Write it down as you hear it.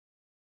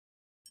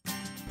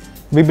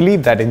We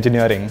believe that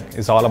engineering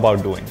is all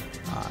about doing.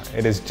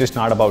 It is just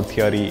not about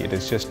theory, it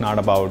is just not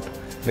about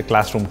the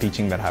classroom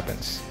teaching that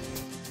happens.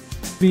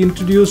 We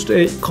introduced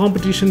a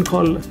competition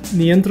called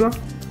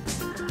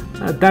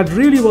NIYANTRA that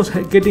really was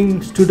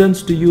getting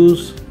students to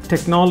use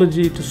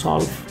technology to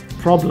solve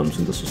problems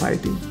in the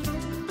society.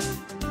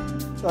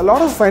 A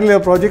lot of final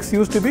year projects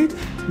used to be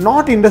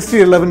not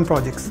industry relevant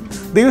projects.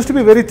 They used to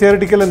be very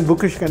theoretical and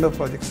bookish kind of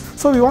projects.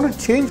 So we want to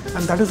change,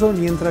 and that is how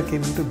NIYANTRA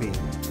came into being.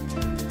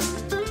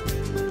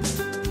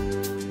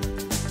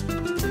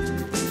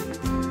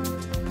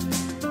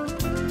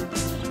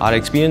 Our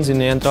experience in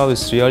NIYANTRA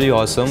was really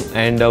awesome,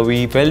 and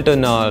we felt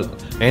in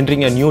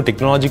entering a new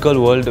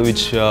technological world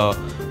which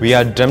we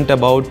had dreamt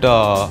about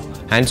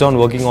hands-on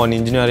working on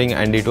engineering,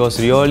 and it was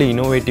really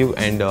innovative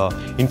and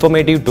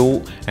informative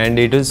too, and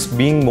it is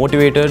being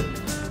motivated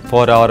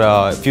for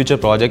our future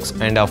projects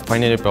and our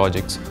final year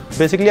projects.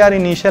 Basically, our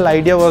initial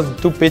idea was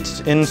to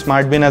pitch in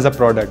SmartBin as a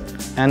product,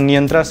 and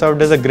NIYANTRA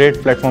served as a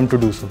great platform to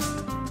do so.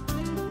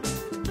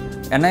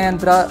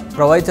 NIYANTRA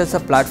provides us a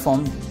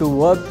platform to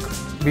work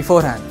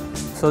beforehand,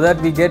 so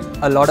that we get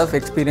a lot of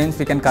experience,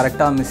 we can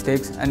correct our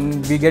mistakes,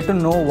 and we get to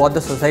know what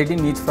the society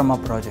needs from our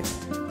project.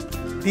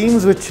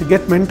 Teams which get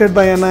mentored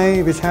by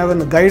NI, which have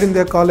a guide in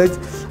their college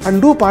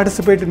and do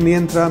participate in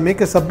NIYANTRA,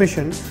 make a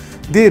submission,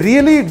 they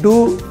really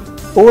do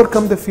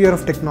overcome the fear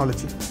of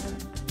technology.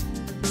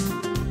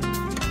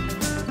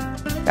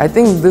 I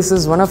think this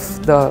is one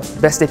of the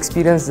best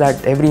experiences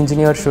that every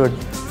engineer should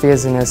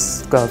face in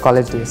his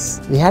college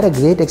days. We had a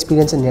great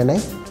experience in NI,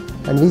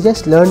 and we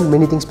just learned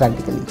many things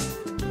practically.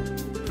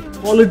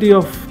 Quality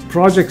of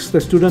projects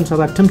the students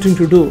are attempting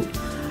to do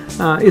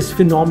is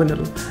phenomenal.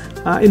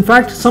 In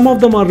fact, some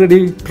of them are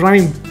already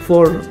primed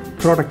for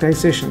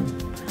productization.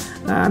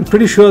 I'm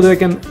pretty sure they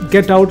can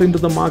get out into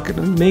the market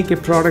and make a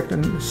product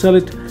and sell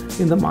it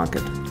in the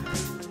market.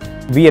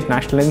 We at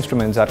National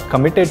Instruments are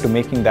committed to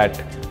making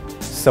that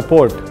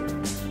support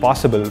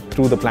possible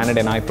through the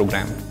Planet NI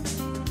program.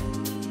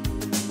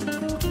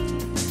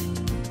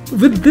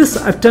 With this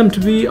attempt,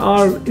 we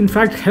are in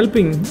fact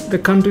helping the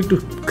country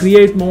to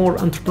create more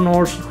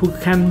entrepreneurs who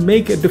can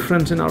make a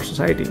difference in our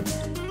society.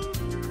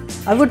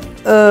 I would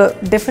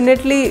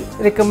definitely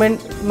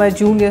recommend my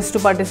juniors to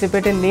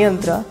participate in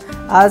NIYANTRA,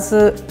 as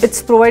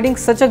it's providing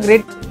such a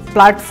great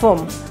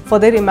platform for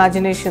their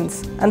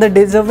imaginations, and the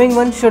deserving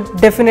one should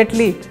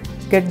definitely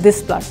get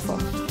this platform.